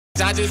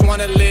I just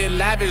wanna live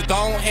lavish.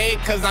 Don't hate,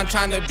 cause I'm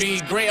trying to be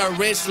great, a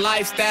rich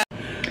lifestyle.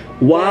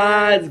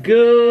 What's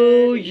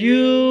good,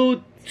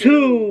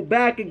 YouTube?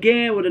 Back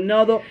again with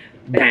another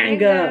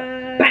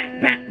banger.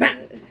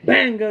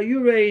 Banger. You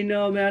already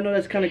know, man. I know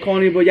that's kind of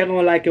corny, but y'all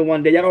gonna like it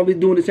one day. Y'all gonna be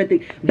doing the same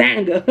thing.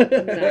 Banger.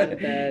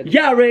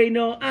 Y'all already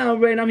know. I'm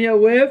Ray, and I'm here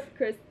with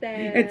Kristen.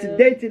 And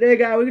today,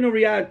 guys, we're gonna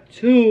react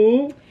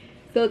to.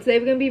 So today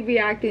we're gonna be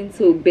reacting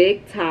to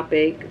Big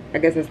Topic. I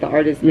guess that's the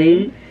artist's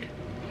name.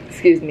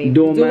 Excuse me.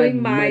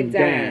 Doing my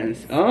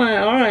dance. All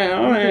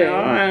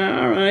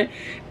right.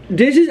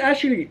 This is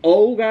actually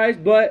old, guys,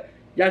 but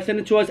y'all send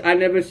it to us. I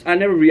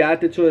never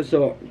reacted to it,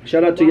 so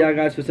shout out to y'all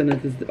guys for sending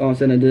this on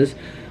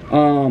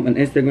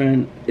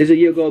Instagram. It's a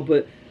year ago,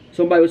 but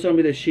somebody was telling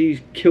me that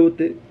she's killed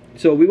it.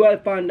 So we want to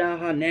find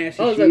out how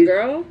nasty she is. Oh, it's a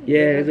girl? Yeah,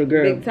 it's a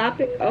girl. Big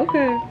Topic?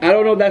 Okay. I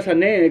don't know if that's her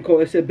name.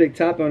 It said Big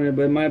Topic on it,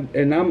 but it might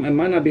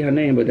not be her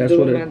name, but that's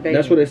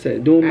what it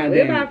said. Doing my dance.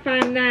 We're about to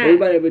find out.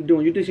 Everybody ever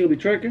doing. You think she'll be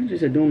twerking? She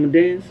said doing my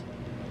dance.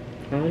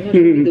 I don't know.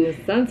 She'll be doing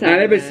something. I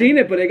never seen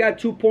it, but it got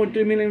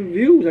 2.3 million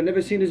views. I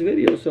never seen this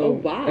video, so. Oh,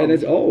 wow. And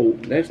it's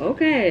old. That's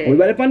okay. We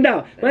better find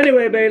out. But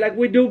anyway, baby, like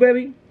we do,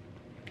 baby.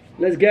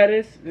 Let's get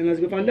this and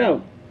let's go find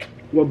out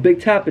what Big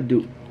Topic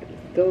do.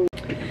 Go.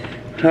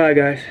 Alright,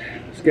 guys.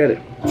 Let's get it.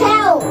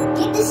 Hell,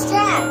 get the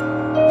strap.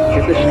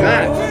 Get the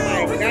strap.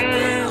 Oh my god,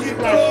 we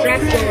got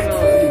straps going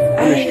on.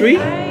 On the street?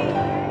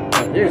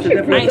 Yeah, it's a I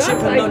ain't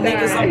tripping no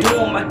niggas, I'm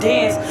doing my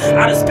dance.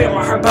 I done spit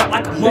my herb out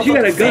like a motherfucker. She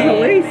got a gun in her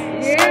waist?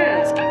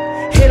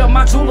 Yeah. Hit on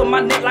my jewel on my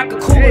neck like a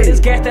cooler. This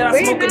gas that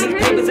I smoke in these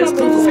papers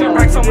exclusive. Spin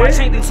racks on my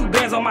chain and 2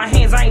 bands on my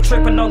hands. I ain't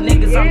tripping no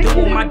niggas, I'm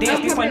doing my dance.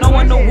 Bitch, no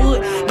one no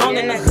wood, known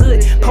in the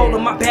hood. Pole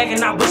in my bag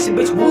and I wish a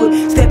bitch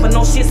would. Stepping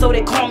on shit so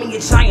they call me a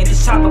giant.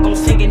 This chopper gon'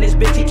 sing and this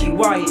bitch he keep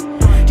Wyatt.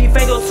 These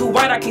fingers too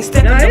white, I can't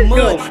step in the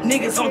mud.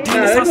 Niggas on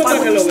demons, I'm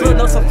sliding with the slut.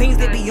 Know some things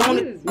they be on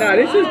it. Nah,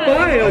 this is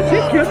fire. She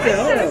killed it.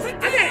 Hold up.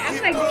 I'm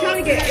like trying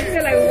to get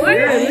into like what?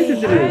 Yeah, listen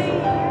to this.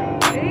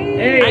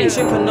 Hey. I ain't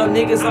tripping no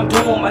niggas, I'm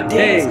doing my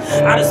dance.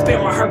 I done spit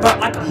my herb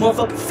out like a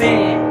motherfucking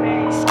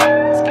fan.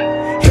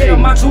 Hit on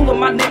my jewel on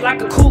my neck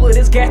like a cooler.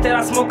 This gas that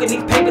I smoke in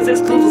these papers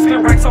exclusive.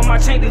 Spin racks on my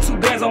chain and 2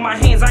 bands on my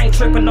hands. I ain't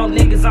tripping no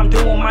niggas, I'm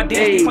doing my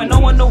dance. No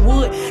one no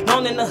wood,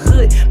 known in the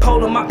hood.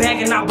 Pole in my bag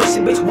and I wish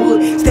a bitch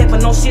would.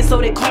 Stepping on shit so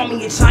they call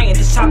me a giant.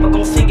 This chopper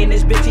gon' sing and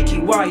this bitch he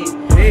keep Wyatt.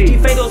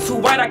 These fados too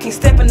white, I can't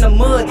step in the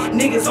mud.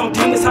 Niggas on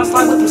demons, I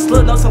slide with them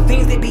slut. Know some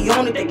things they be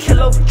on it, they kill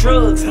over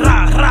drugs.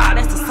 Rah, rah,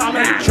 that's the sound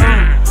of the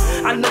drum.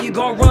 I know you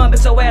gon' run,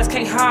 but your ass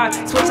can't hide.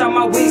 Switch out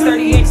my wings,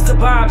 30 inches to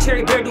bob.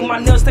 Cherry bear, do my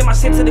nails, stay my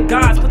shit to the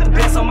gods. Put the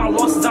best on my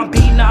losses, I'm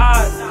beating the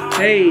odds.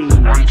 Hey.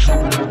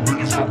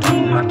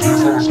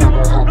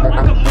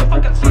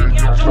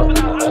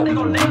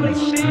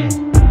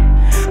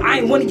 I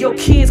ain't one of your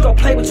kids, go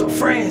play with your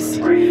friends,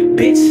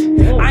 bitch.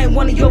 I ain't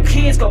one of your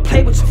kids, go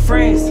play with your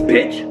friends,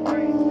 bitch.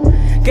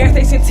 Gas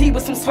station T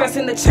with some sweats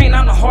in the chain.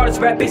 I'm the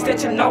hardest rap bitch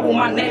that you know with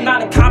my name.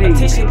 Not a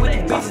competition with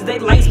these bitches. They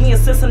lace me and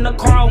sis in the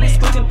car and we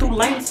switching through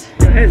lanes.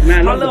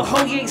 My little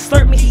hoe, he ain't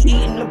slurp me, he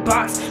eating the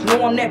box.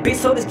 Know I'm that bitch,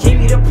 so just give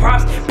me the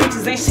props.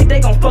 Bitches ain't shit, they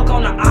gon' fuck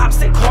on the ops.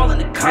 They calling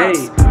the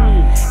cops.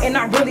 And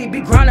I really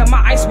be grinding,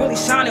 my ice really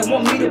shining.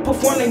 Want me to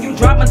perform and you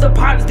dropping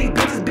deposits. These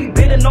bitches be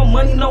bidding, no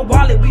money, no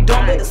wallet. We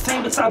don't live the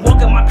same, bitch, I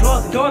walk in my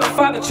closet. Daughter,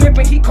 father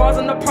tripping, he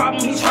causing the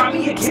problem. He try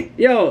me again.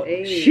 Yo,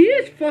 she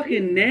is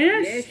fucking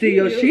nasty.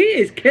 Yo, she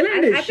is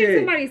killing this shit. I think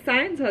somebody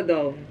signed her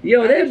though.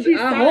 Yo, I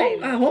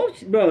hope,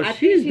 bro.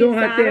 She's doing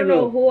her thing,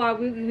 bro.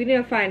 We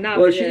didn't find out.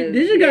 Well,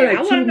 this has got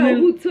like 2 million. I want to know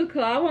who took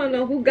her. I want to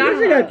know who got her.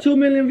 This has got 2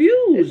 million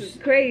views. This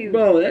is crazy,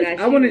 bro.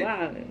 I want to.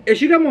 If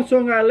she got more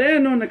song, I let her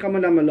know in the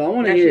comment down below. I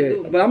want to hear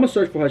it, but I'm gonna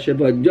search for her shit.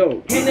 But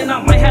yo, and then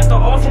I might have to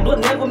offer, but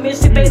never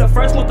miss it. They the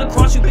first ones to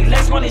cross you. Be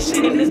less running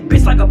shit in this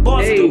bitch like a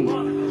boss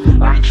do.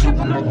 I ain't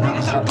tripping no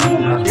niggas, I'm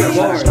doing my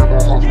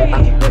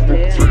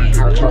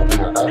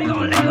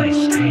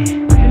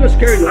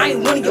I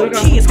ain't one of your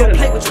kids, go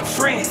play with your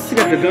friends. She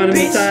got the gun on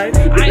the side.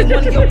 I ain't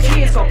one of your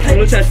kids, go play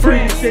with your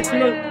friends. They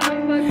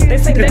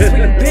say that's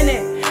where you been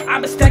at.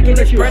 I've been stacking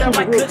this bread up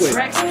like good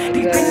tracks.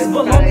 These bitches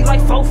below me like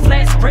 4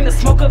 flats. Bring the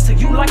smoke up to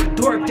you like a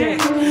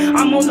DoorDash.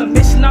 I'm on the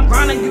mission, I'm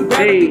grinding. You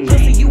better be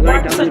pussy. You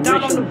wipe upside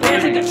down on the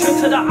bed. Take a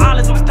trip to the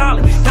islands, I'm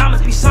styling.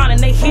 Diamonds be shining,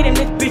 they hitting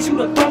this bitch. You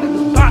done thought me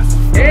was boxing.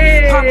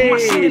 Popping my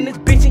shit in this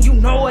bitch and you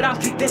know it. I'm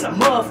geeked in a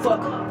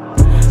motherfucker.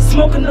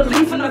 Smoking the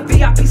leaf in the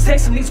VIP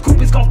section. These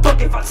groupies gon' fuck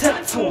if I tell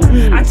it to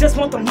them. I just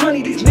want the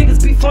money. These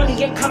niggas be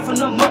funny. Ain't cuffing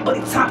them up, but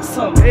he top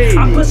some.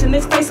 I'm pushing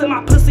his face in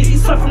my pussy. He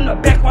suck from the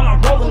back while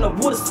I'm rolling the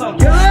wood or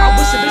something. I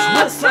wish a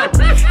bitch would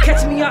something.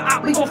 Catch me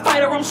out, we gon'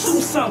 fight or I'm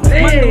shooting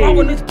something. Money long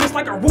on this bitch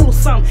like a rule or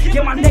something.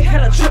 Yeah, my neck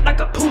had a drip like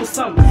a pool or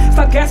something.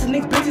 Stop gassing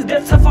these bitches,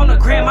 they're tough on the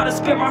gram. I done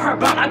spit my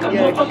heart out like a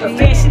motherfucker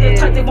fan. She the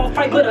type they won't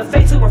fight, but a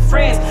face to her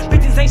friends.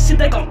 Bitches ain't shit,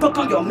 they gon' fuck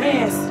on your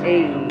mans.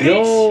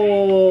 Yo.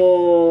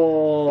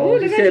 Oh,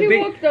 look at said, she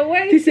walked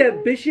away. She said,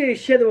 bitch, you ain't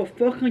shed a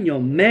fuck on your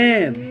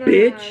man, Nah,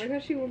 bitch. look how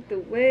she walked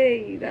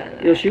away.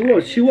 Yo, she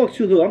walked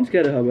too through. I'm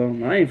scared of her,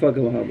 bro. I ain't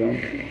fucking with her, bro.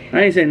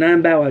 I ain't saying nothing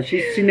about her.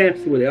 She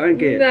nasty with it. I ain't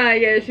care. Nah,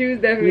 yeah, she was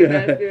definitely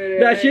nasty with it.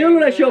 Nah, she don't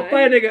look like she'll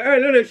fight a nigga.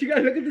 Hey, look, she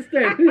got look at the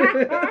stand.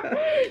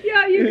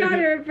 Yo, you got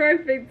her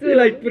perfect too. You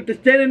like put the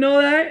stand and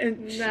all that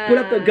and put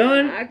up the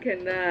gun. I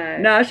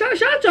cannot. Nah,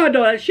 shout to her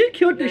though. She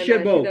killed this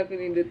shit, bro. She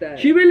definitely did that.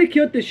 She really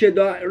killed this shit,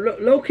 though.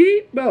 Low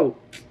key, bro.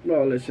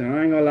 Bro, listen,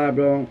 I ain't gonna lie,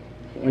 bro.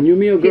 When you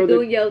meet a girl, keep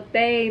doing your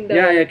thing, though.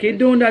 Yeah, keep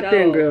doing that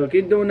thing, girl.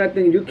 Keep doing that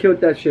thing. You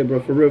killed that shit, bro.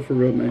 For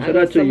real, man. Shout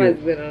out to you.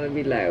 Somebody's gonna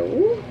be like,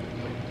 ooh.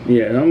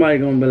 Yeah, somebody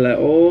gonna be like,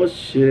 oh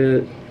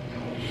shit.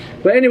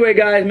 But anyway,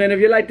 guys, man, if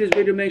you like this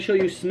video, make sure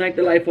you smack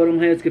the like for them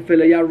hands can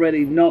feel it. Y'all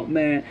already know,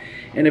 man.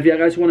 And if y'all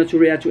guys wanted to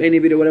react to any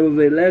video, whatever,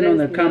 let us know in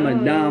the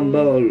comment down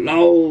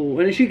below.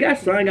 And if she got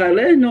signed, guys,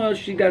 let us know if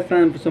she got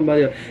signed for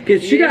somebody else.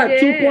 Because she got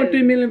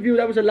 2.3 million views.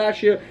 That was the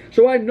last year.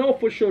 So I know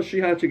for sure she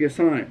had to get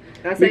signed.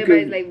 That's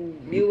everybody's like,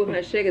 you with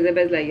her shit, because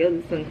everybody's like, yo,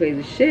 this is some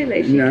crazy shit.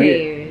 Like, she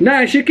came.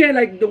 Nah, she came,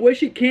 like, the way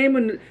she came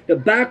in the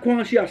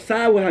background, she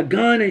outside with her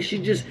gun, and she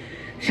just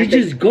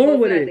going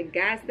with it. At the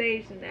gas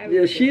station,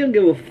 everything. Yeah, she don't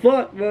give a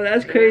fuck, bro.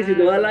 That's crazy,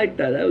 though. I like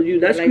that. That was you.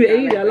 That's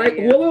creative. I like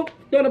whoever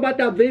thought about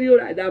that video,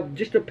 that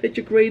just the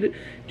picture created,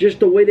 just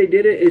the way they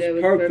did it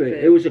is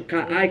perfect. It was a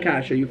eye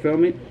catcher, you feel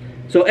me?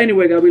 So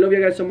anyway, guys, we love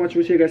you guys so much.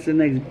 We'll see you guys in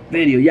the next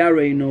video. Y'all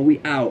already know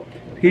we out.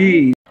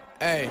 Peace.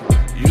 Hey,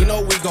 you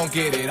know we gon'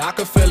 get it. I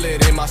can feel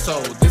it in my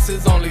soul. This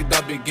is only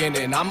the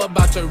beginning. I'm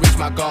about to reach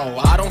my goal.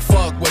 I don't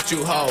fuck with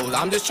you hoes.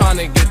 I'm just trying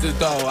to get the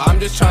dough. I'm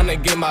just trying to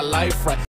get my life right.